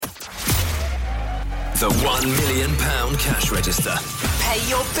The £1 million cash register. Pay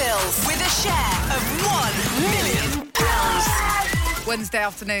your bills with a share of £1 million. Wednesday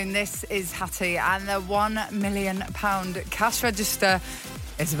afternoon, this is Hattie, and the £1 million cash register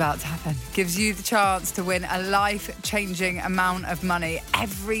is about to happen. Gives you the chance to win a life-changing amount of money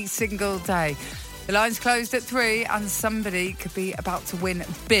every single day. The line's closed at 3 and somebody could be about to win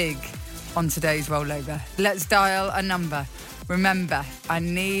big on today's rollover. Let's dial a number. Remember, I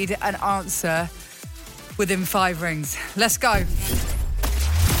need an answer within 5 rings. Let's go.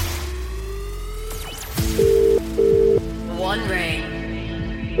 1 ring.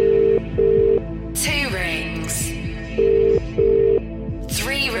 2 rings.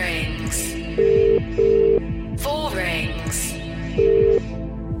 3 rings. 4 rings.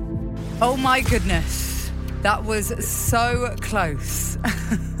 Oh my goodness. That was so close.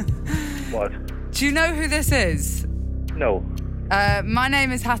 What? Do you know who this is? No. My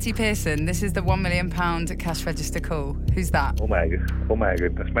name is Hattie Pearson. This is the £1 million cash register call. Who's that? Oh my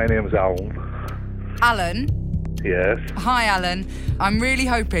goodness. My name is Alan. Alan? Yes. Hi, Alan. I'm really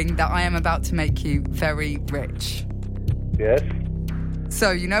hoping that I am about to make you very rich. Yes.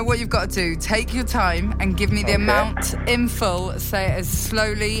 So, you know what you've got to do? Take your time and give me the amount in full. Say it as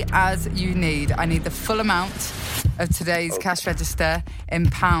slowly as you need. I need the full amount of today's cash register in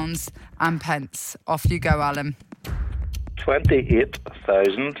pounds and pence. Off you go, Alan.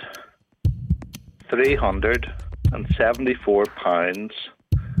 28,374 pounds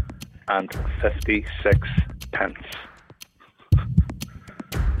and 56 pence.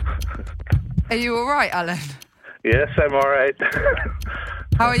 Are you all right, Alan? Yes, I'm all right.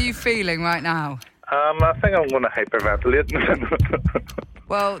 How are you feeling right now? I think I'm going to hyperventilate.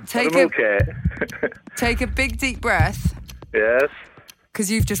 Well, I'm okay. take a big deep breath. Yes.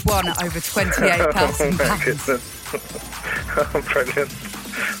 Because you've just won over £28,000. Oh my goodness. Oh, brilliant.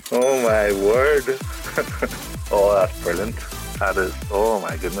 Oh my word. Oh, that's brilliant. That is, oh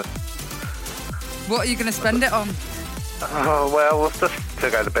my goodness. What are you going to spend it on? Oh, well, we've just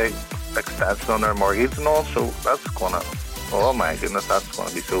took out a big extension on our mortgage and all, so that's going to, oh my goodness, that's going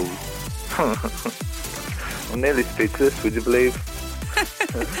to be so... I'm nearly speechless, would you believe?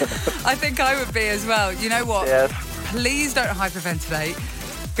 I think I would be as well. You know what? Yes. Please don't hyperventilate.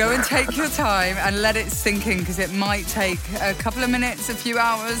 Go and take your time and let it sink in, because it might take a couple of minutes, a few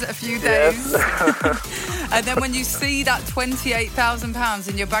hours, a few days. Yes. And then when you see that £28,000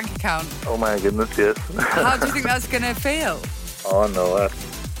 in your bank account... Oh my goodness, yes. How do you think that's going to feel? Oh no,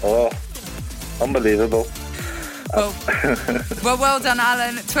 unbelievable. Well done,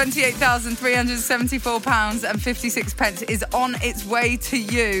 Alan. £28,374 and 56 pence is on its way to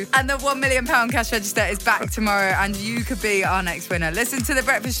you. And the £1 million cash register is back tomorrow, and you could be our next winner. Listen to The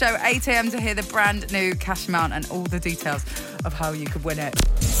Breakfast Show, 8 a.m, to hear the brand new cash amount and all the details of how you could win it.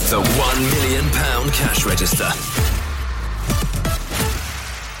 The £1 million cash register.